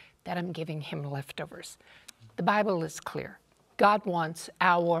evening that I'm giving him leftovers. The Bible is clear. God wants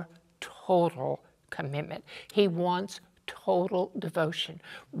our total commitment. He wants total devotion.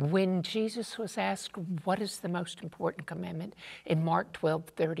 When Jesus was asked, what is the most important commandment? In Mark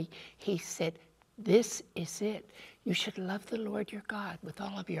 12:30, he said, this is it. You should love the Lord your God with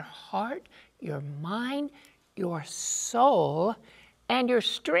all of your heart, your mind, your soul, and your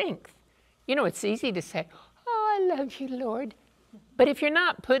strength. You know, it's easy to say, oh, I love you, Lord. But if you're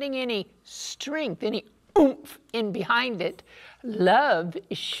not putting any strength, any oomph in behind it, love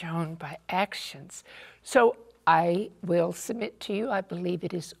is shown by actions. So I will submit to you, I believe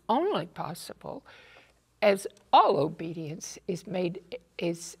it is only possible, as all obedience is made,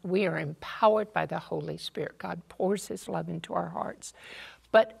 we are empowered by the Holy Spirit. God pours his love into our hearts.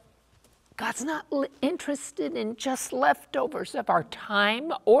 But God's not interested in just leftovers of our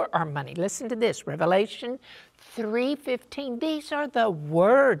time or our money. Listen to this, Revelation 3:15. These are the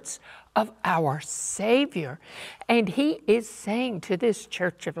words of our Savior. And he is saying to this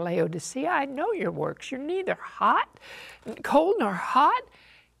church of Laodicea, I know your works. You're neither cold nor hot.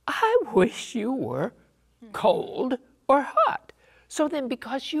 I wish you were cold or hot. So then,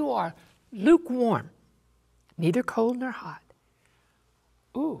 because you are lukewarm, neither cold nor hot,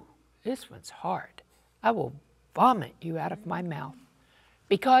 ooh, this one's hard. I will vomit you out of my mouth.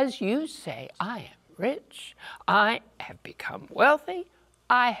 Because you say, I am rich, I have become wealthy,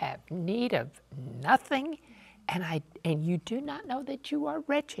 I have need of nothing, and you do not know that you are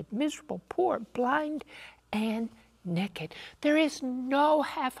wretched, miserable, poor, blind, and naked. There is no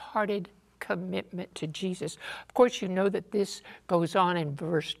half-hearted commitment to Jesus. Of course, you know that this goes on in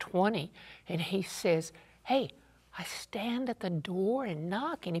verse 20, and he says, hey, I stand at the door and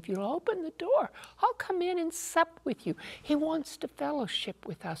knock, and if you'll open the door, I'll come in and sup with you. He wants to fellowship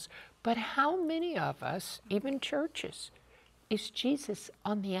with us. But how many of us, even churches, is Jesus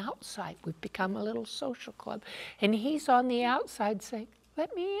on the outside? We've become a little social club, and he's on the outside saying,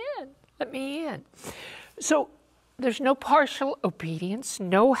 let me in, let me in. So there's no partial obedience,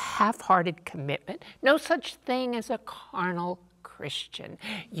 no half-hearted commitment, no such thing as a carnal Christian.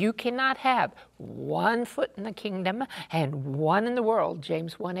 You cannot have one foot in the kingdom and one in the world.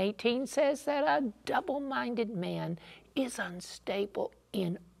 James 1:18 says that a double-minded man is unstable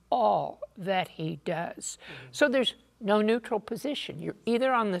in all that he does. So there's no neutral position. You're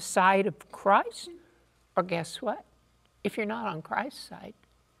either on the side of Christ, or guess what? If you're not on Christ's side,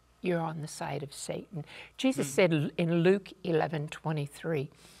 you're on the side of Satan. Jesus said in Luke 11:23,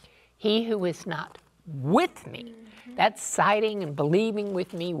 he who is not with me, that's siding and believing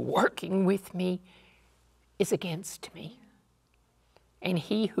with me, working with me, is against me. And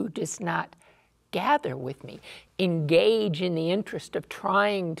he who does not gather with me, engage in the interest of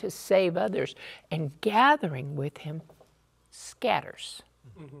trying to save others and gathering with him, scatters.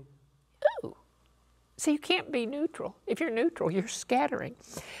 Ooh. So you can't be neutral. If you're neutral, you're scattering.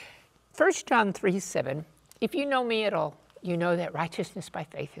 1 John 3:7, if you know me at all, you know that righteousness by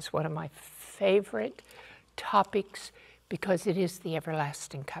faith is one of my favorite topics because it is the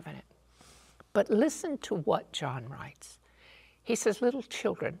everlasting covenant. But listen to what John writes. He says, little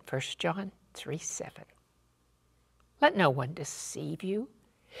children, 1 John 3:7, let no one deceive you.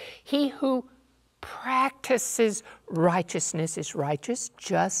 He who practices righteousness is righteous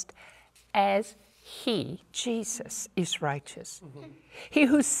just as he, Jesus, is righteous. He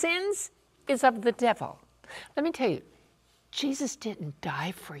who sins is of the devil. Let me tell you, Jesus didn't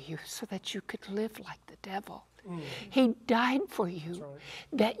die for you so that you could live like the devil. He died for you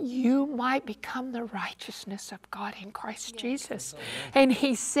that you might become the righteousness of God in Christ Jesus. And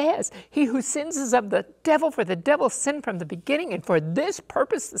he says, he who sins is of the devil, for the devil sinned from the beginning, and for this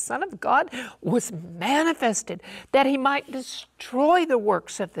purpose the Son of God was manifested, that he might destroy the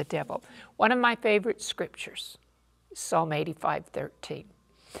works of the devil. One of my favorite scriptures, Psalm 85:13.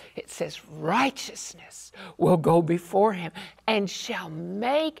 It says, righteousness will go before him and shall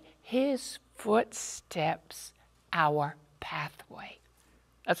make his footsteps our pathway.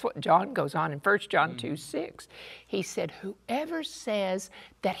 That's what John goes on in 1 John 2:6. He said, whoever says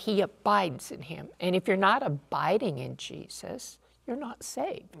that he abides in him, and if you're not abiding in Jesus, you're not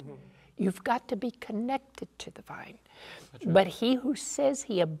saved. You've got to be connected to the vine. Right. But he who says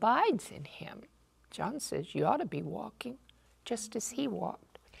he abides in him, John says you ought to be walking just as he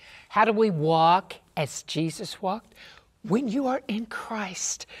walked. How do we walk as Jesus walked? When you are in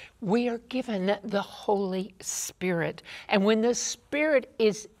Christ, we are given the Holy Spirit. And when the Spirit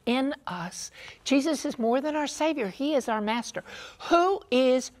is in us, Jesus is more than our Savior. He is our Master. Who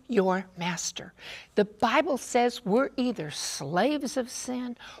is your Master? The Bible says we're either slaves of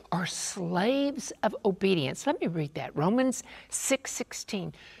sin or slaves of obedience. Let me read that. Romans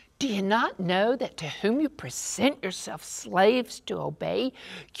 6:16. Do you not know that to whom you present yourselves slaves to obey,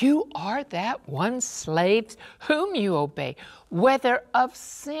 you are that one slave whom you obey, whether of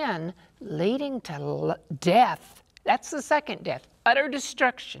sin leading to death, that's the second death, utter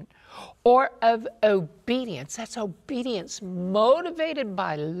destruction, or of obedience, that's obedience motivated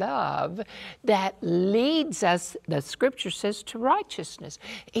by love that leads us, the scripture says, to righteousness.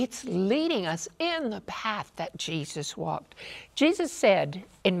 It's leading us in the path that Jesus walked. Jesus said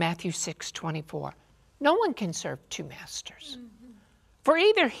in Matthew 6:24, no one can serve two masters. For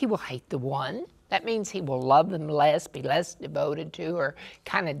either he will hate the one, that means he will love them less, be less devoted to, or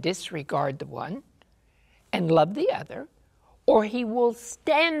kind of disregard the one, and love the other, or he will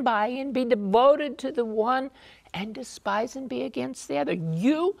stand by and be devoted to the one and despise and be against the other.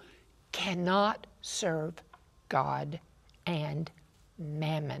 You cannot serve God and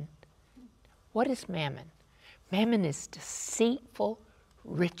mammon. What is mammon? Mammon is deceitful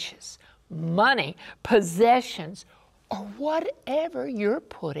riches, money, possessions, or whatever you're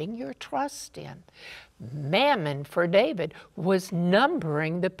putting your trust in. Mammon for David was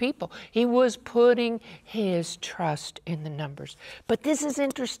numbering the people. He was putting his trust in the numbers. But this is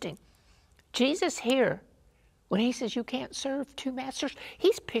interesting. Jesus here, when he says you can't serve two masters,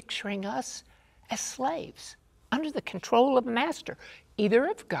 he's picturing us as slaves under the control of a master, either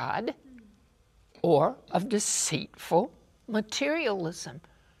of God or of deceitful materialism.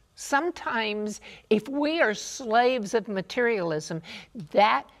 Sometimes if we are slaves of materialism,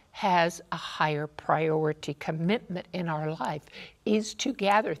 that has a higher priority commitment in our life, is to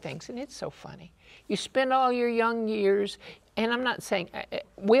gather things. And it's so funny. You spend all your young years, and I'm not saying,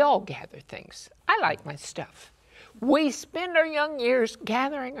 we all gather things. I like my stuff. We spend our young years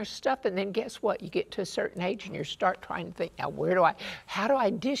gathering our stuff, and then guess what? You get to a certain age and you start trying to think, now how do I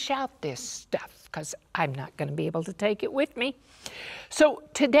dish out this stuff? Because I'm not going to be able to take it with me. So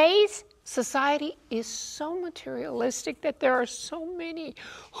today's society is so materialistic that there are so many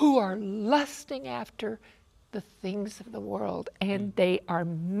who are lusting after the things of the world, and they are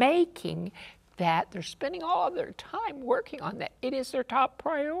making that, they're spending all of their time working on that. It is their top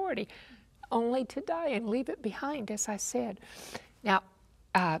priority, only to die and leave it behind, as I said. Now,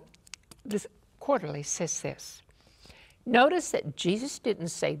 this quarterly says this. Notice that Jesus didn't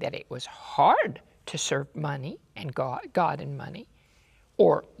say that it was hard to serve money and God and money,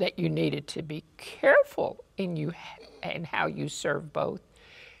 or that you needed to be careful in how you serve both.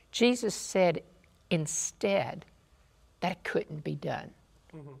 Jesus said instead that it couldn't be done.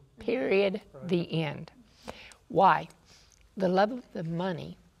 Period. Right. The end. Why? The love of the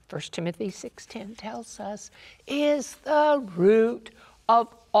money, 1 Timothy 6:10 tells us, is the root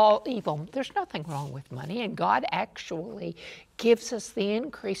of all evil. There's nothing wrong with money, and God actually gives us the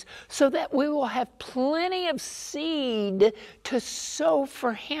increase so that we will have plenty of seed to sow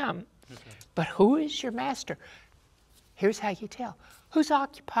for Him. Okay. But who is your master? Here's how you tell. Who's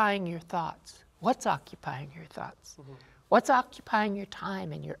occupying your thoughts? What's occupying your thoughts? What's occupying your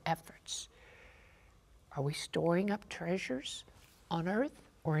time and your efforts? Are we storing up treasures on earth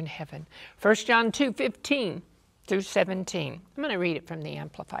or in heaven? 1 John 2:15 through 17. I'm going to read it from the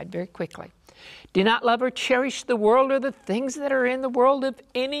Amplified very quickly. Do not love or cherish the world or the things that are in the world. If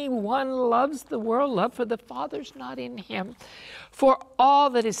anyone loves the world, love for the Father's not in him. For all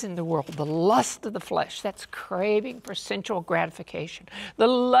that is in the world, the lust of the flesh, that's craving for sensual gratification, the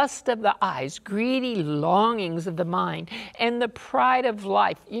lust of the eyes, greedy longings of the mind, and the pride of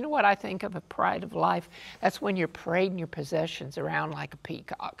life. You know what I think of a pride of life? That's when you're parading your possessions around like a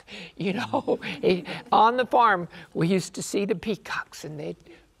peacock. You know, on the farm, we used to see the peacocks, and they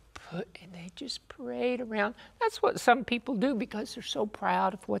just parade around. That's what some people do because they're so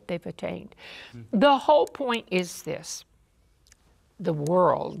proud of what they've attained. The whole point is this. The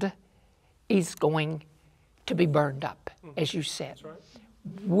world is going to be burned up, as you said. That's right.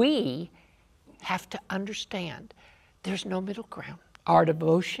 We have to understand there's no middle ground. Our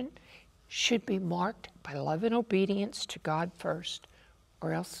devotion should be marked by love and obedience to God first,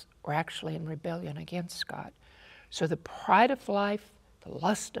 or else we're actually in rebellion against God. So the pride of life, the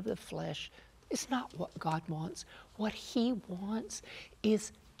lust of the flesh, is not what God wants. What He wants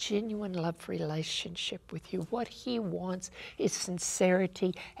is genuine love relationship with you. What He wants is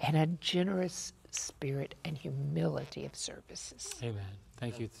sincerity and a generous spirit and humility of services. Amen.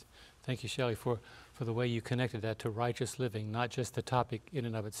 Thank you. Thank you, Shelley, for the way you connected that to righteous living, not just the topic in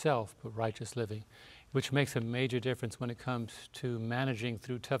and of itself, but righteous living, which makes a major difference when it comes to managing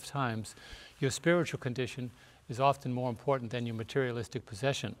through tough times. Your spiritual condition is often more important than your materialistic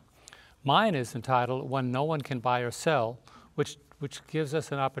possession. Mine is entitled, When No One Can Buy or Sell, which gives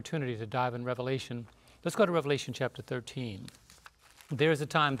us an opportunity to dive in Revelation. Let's go to Revelation chapter 13. There is a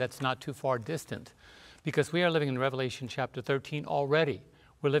time that's not too far distant, because we are living in Revelation chapter 13 already.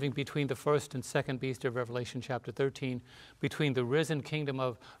 We're living between the first and second beast of Revelation chapter 13, between the risen kingdom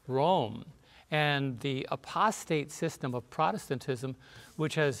of Rome and the apostate system of Protestantism,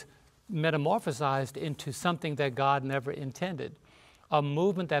 which has metamorphosized into something that God never intended. A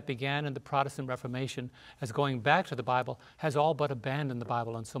movement that began in the Protestant Reformation as going back to the Bible has all but abandoned the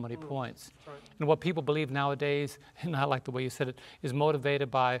Bible on so many points. Right. And what people believe nowadays, and I like the way you said it, is motivated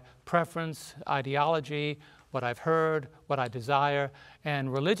by preference, ideology, what I've heard, what I desire.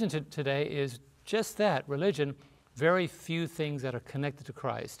 And religion today is just that, religion, very few things that are connected to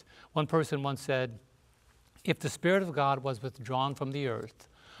Christ. One person once said, if the Spirit of God was withdrawn from the earth,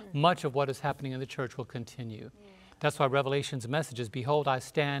 much of what is happening in the church will continue. That's why Revelation's message is, behold, I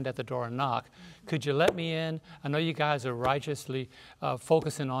stand at the door and knock. Could you let me in? I know you guys are righteously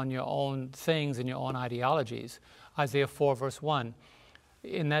focusing on your own things and your own ideologies. Isaiah 4, verse 1.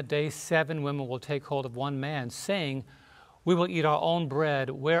 In that day, 7 women will take hold of one man, saying, we will eat our own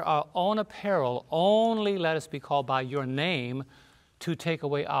bread, wear our own apparel, only let us be called by your name to take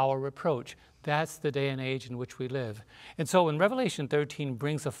away our reproach. That's the day and age in which we live. And so when Revelation 13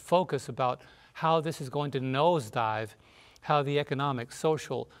 brings a focus about how this is going to nosedive, how the economic,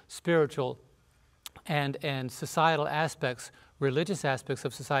 social, spiritual, and societal aspects, religious aspects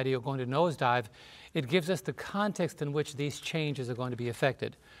of society are going to nosedive, it gives us the context in which these changes are going to be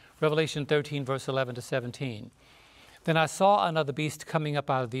affected. Revelation 13, verse 11 to 17. Then I saw another beast coming up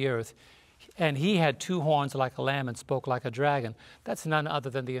out of the earth, and he had 2 horns like a lamb and spoke like a dragon. That's none other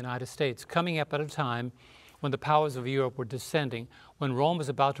than the United States, coming up at a time when the powers of Europe were descending, when Rome was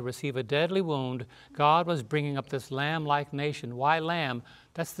about to receive a deadly wound. God was bringing up this lamb-like nation. Why lamb?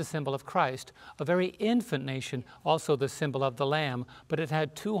 That's the symbol of Christ. A very infant nation, also the symbol of the lamb, but it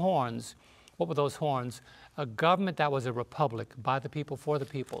had 2 horns. What were those horns? A government that was a republic, by the people, for the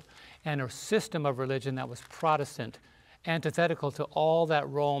people, and a system of religion that was Protestant, antithetical to all that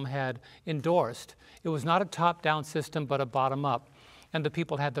Rome had endorsed. It was not a top-down system, but a bottom-up. And the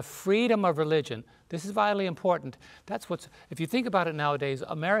people had the freedom of religion. This is vitally important. That's what's, if you think about it nowadays,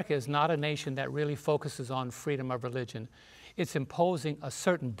 America is not a nation that really focuses on freedom of religion. It's imposing a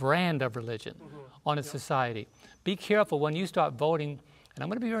certain brand of religion on its society. Be careful when you start voting, and I'm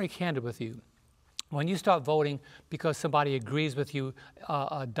going to be very candid with you. When you start voting because somebody agrees with you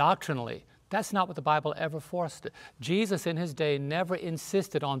doctrinally, that's not what the Bible ever forced. Jesus in his day never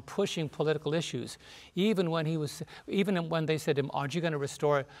insisted on pushing political issues. Even when they said to him, aren't you going to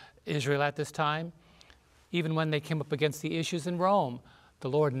restore Israel at this time? Even when they came up against the issues in Rome, the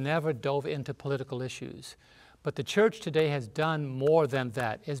Lord never dove into political issues. But the church today has done more than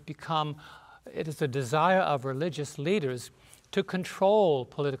that. It is the desire of religious leaders to control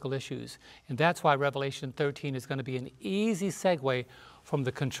political issues. And that's why Revelation 13 is going to be an easy segue from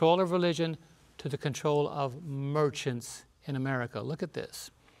the control of religion to the control of merchants in America. Look at this.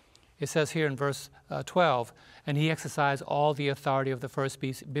 It says here in verse 12, and he exercised all the authority of the first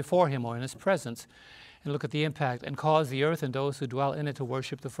beast before him, or in his presence. And look at the impact, and caused the earth and those who dwell in it to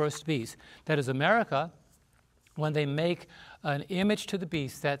worship the first beast. That is America. When they make an image to the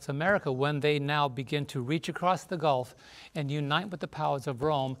beast, that's America. When they now begin to reach across the Gulf and unite with the powers of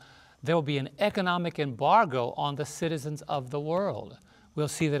Rome, there will be an economic embargo on the citizens of the world. We'll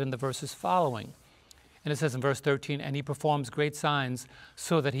see that in the verses following. And it says in verse 13, and he performs great signs,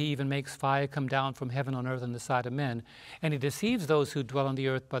 so that he even makes fire come down from heaven on earth on the side of men. And he deceives those who dwell on the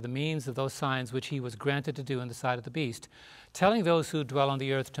earth by the means of those signs which he was granted to do in the sight of the beast, telling those who dwell on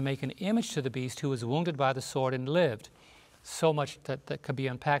the earth to make an image to the beast who was wounded by the sword and lived. So much that could be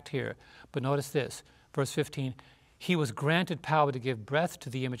unpacked here. But notice this, verse 15, he was granted power to give breath to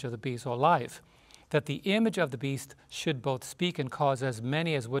the image of the beast, or life, that the image of the beast should both speak and cause as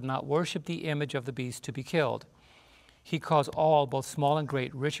many as would not worship the image of the beast to be killed. He caused all, both small and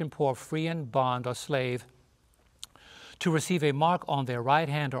great, rich and poor, free and bond or slave, to receive a mark on their right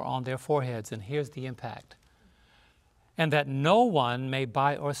hand or on their foreheads. And here's the impact. And that no one may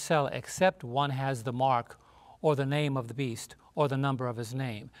buy or sell except one has the mark or the name of the beast or the number of his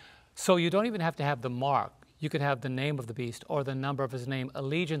name. So you don't even have to have the mark. You could have the name of the beast or the number of his name.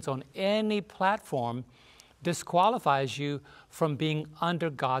 Allegiance on any platform disqualifies you from being under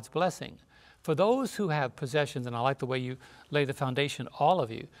God's blessing. For those who have possessions, and I like the way you lay the foundation, all of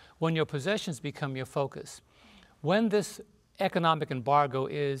you, when your possessions become your focus, when this economic embargo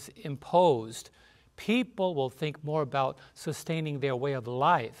is imposed, people will think more about sustaining their way of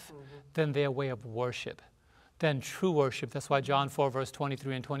life than their way of worship, than true worship. That's why John 4, verse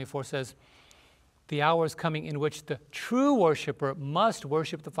 23 and 24 says, the hour is coming in which the true worshiper must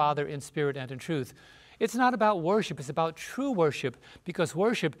worship the Father in spirit and in truth. It's not about worship, it's about true worship, because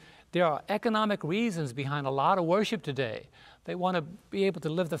worship, there are economic reasons behind a lot of worship today. They want to be able to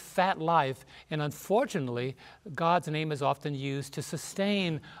live the fat life, and unfortunately, God's name is often used to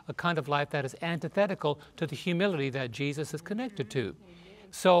sustain a kind of life that is antithetical to the humility that Jesus is connected to.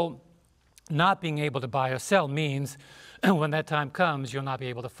 So, not being able to buy or sell means when that time comes, you'll not be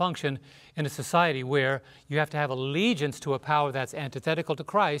able to function in a society where you have to have allegiance to a power that's antithetical to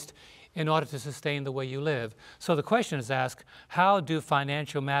Christ in order to sustain the way you live. So the question is asked, how do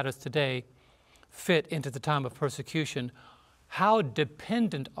financial matters today fit into the time of persecution? How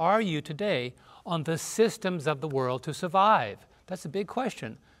dependent are you today on the systems of the world to survive? That's a big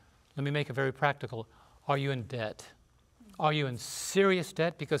question. Let me make it very practical. Are you in debt? Are you in serious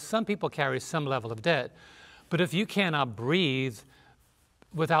debt? Because some people carry some level of debt. But if you cannot breathe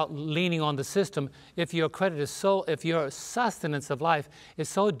without leaning on the system, if your credit is so, if your sustenance of life is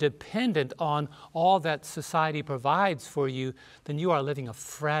so dependent on all that society provides for you, then you are living a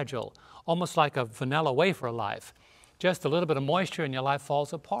fragile, almost like a vanilla wafer life. Just a little bit of moisture and your life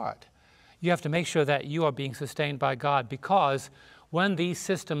falls apart. You have to make sure that you are being sustained by God, because when these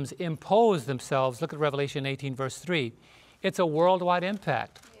systems impose themselves, look at Revelation 18, verse 3, it's a worldwide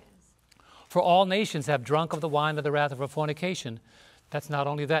impact. For all nations have drunk of the wine of the wrath of her fornication. That's not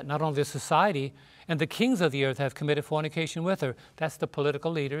only that, not only the society, and the kings of the earth have committed fornication with her. That's the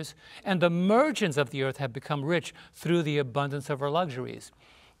political leaders. And the merchants of the earth have become rich through the abundance of her luxuries.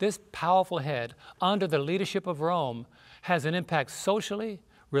 This powerful head, under the leadership of Rome, has an impact socially,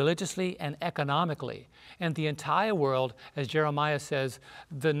 religiously, and economically. And the entire world, as Jeremiah says,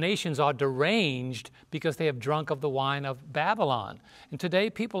 the nations are deranged because they have drunk of the wine of Babylon. And today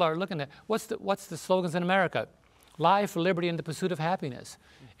people are looking at, what's the slogans in America? Life, liberty, and the pursuit of happiness.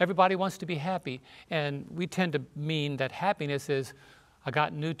 Everybody wants to be happy, and we tend to mean that happiness is, I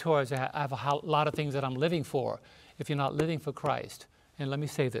got new toys, I have a lot of things that I'm living for, if you're not living for Christ. And let me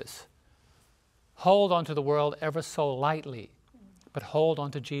say this, hold on to the world ever so lightly, but hold on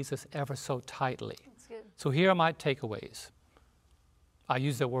to Jesus ever so tightly. So here are my takeaways. I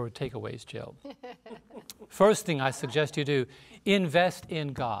use the word takeaways, Jill. First thing I suggest you do, invest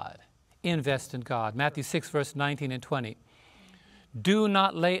in God. Invest in God. Matthew 6, verse 19 and 20. Do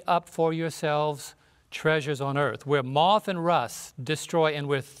not lay up for yourselves treasures on earth, where moth and rust destroy and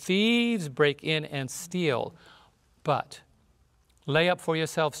where thieves break in and steal. But lay up for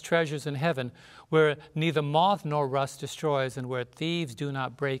yourselves treasures in heaven, where neither moth nor rust destroys and where thieves do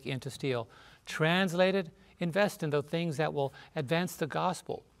not break in to steal. Translated, invest in the things that will advance the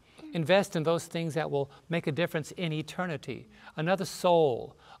gospel. Invest in those things that will make a difference in eternity. Another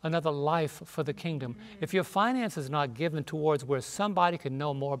soul, another life for the kingdom. If your finance is not given towards where somebody can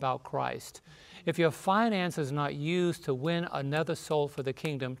know more about Christ, if your finance is not used to win another soul for the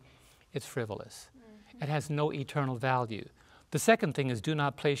kingdom, it's frivolous. It has no eternal value. The second thing is, do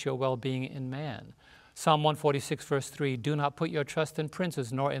not place your well-being in man. Psalm 146, verse 3, do not put your trust in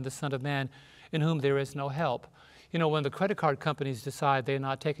princes, nor in the Son of Man, in whom there is no help. You know, when the credit card companies decide they're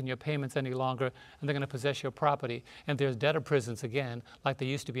not taking your payments any longer and they're going to possess your property, and there's debtor prisons again, like they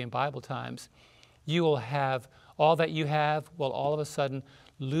used to be in Bible times, you will have, all that you have will all of a sudden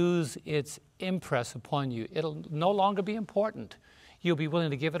lose its impress upon you. It'll no longer be important. You'll be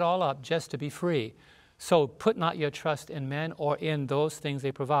willing to give it all up just to be free. So put not your trust in men or in those things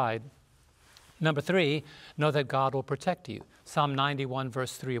they provide. Number 3, know that God will protect you. Psalm 91,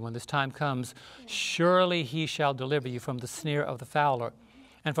 verse 3, when this time comes, surely he shall deliver you from the snare of the fowler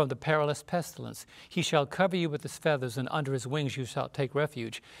and from the perilous pestilence. He shall cover you with his feathers, and under his wings you shall take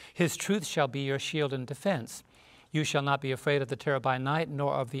refuge. His truth shall be your shield and defense. You shall not be afraid of the terror by night,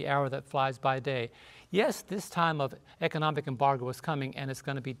 nor of the arrow that flies by day. Yes, this time of economic embargo is coming, and it's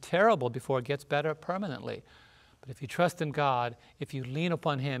going to be terrible before it gets better permanently. But if you trust in God, if you lean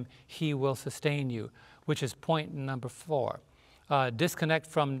upon him, he will sustain you, which is point number 4. Disconnect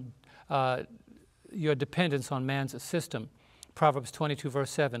from your dependence on man's system. Proverbs 22,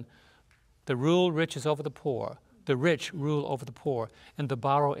 verse 7, the rich rule over the poor, and the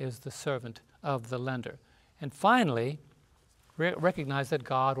borrower is the servant of the lender. And finally, recognize that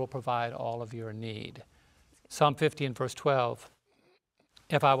God will provide all of your need. Psalm 50 and verse 12,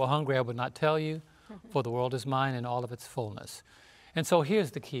 if I were hungry, I would not tell you, for the world is mine and all of its fullness. And so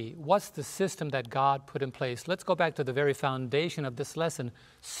here's the key. What's the system that God put in place? Let's go back to the very foundation of this lesson,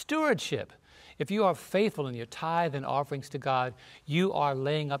 stewardship. If you are faithful in your tithe and offerings to God, you are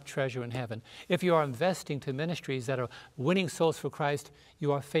laying up treasure in heaven. If you are investing to ministries that are winning souls for Christ,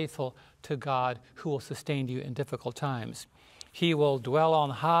 you are faithful to God, who will sustain you in difficult times. He will dwell on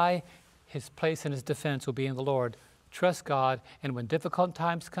high. His place and his defense will be in the Lord. Trust God, and when difficult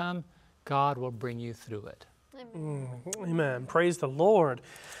times come, God will bring you through it. Amen. Praise the Lord.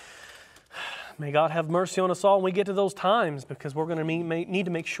 May God have mercy on us all when we get to those times, because we're going to need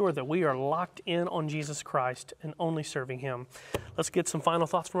to make sure that we are locked in on Jesus Christ and only serving Him. Let's get some final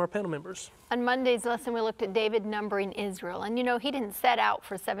thoughts from our panel members. On Monday's lesson, we looked at David numbering Israel. And you know, he didn't set out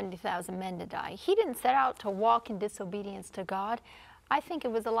for 70,000 men to die. He didn't set out to walk in disobedience to God. I think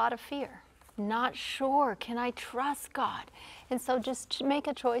it was a lot of fear. Not sure, can I trust God? And so just make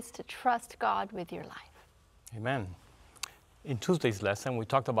a choice to trust God with your life. Amen. In Tuesday's lesson, we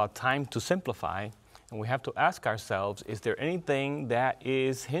talked about time to simplify, and we have to ask ourselves, is there anything that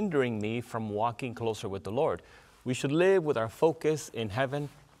is hindering me from walking closer with the Lord? We should live with our focus in heaven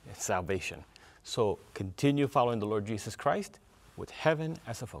and salvation. So continue following the Lord Jesus Christ with heaven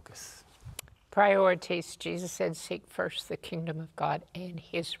as a focus. Priorities. Jesus said, seek first the kingdom of God and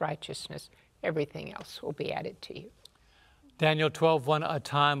His righteousness. Everything else will be added to you. Daniel 12:1, a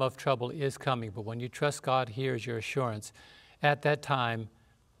time of trouble is coming, but when you trust God, here's your assurance. At that time,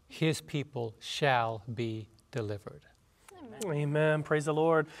 His people shall be delivered. Amen. Praise the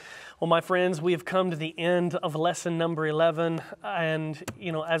Lord. Well, my friends, we have come to the end of lesson number 11. And,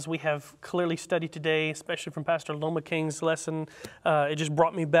 you know, as we have clearly studied today, especially from Pastor Loma King's lesson, it just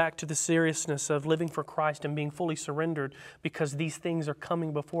brought me back to the seriousness of living for Christ and being fully surrendered, because these things are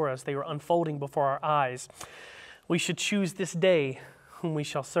coming before us. They are unfolding before our eyes. We should choose this day whom we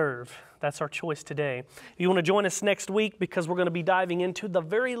shall serve. That's our choice today. If you want to join us next week, because we're going to be diving into the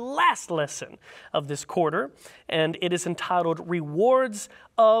very last lesson of this quarter, and it is entitled Rewards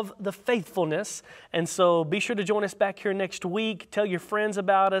of the Faithfulness. And so be sure to join us back here next week. Tell your friends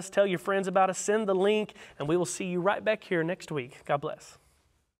about us. Send the link, and we will see you right back here next week. God bless.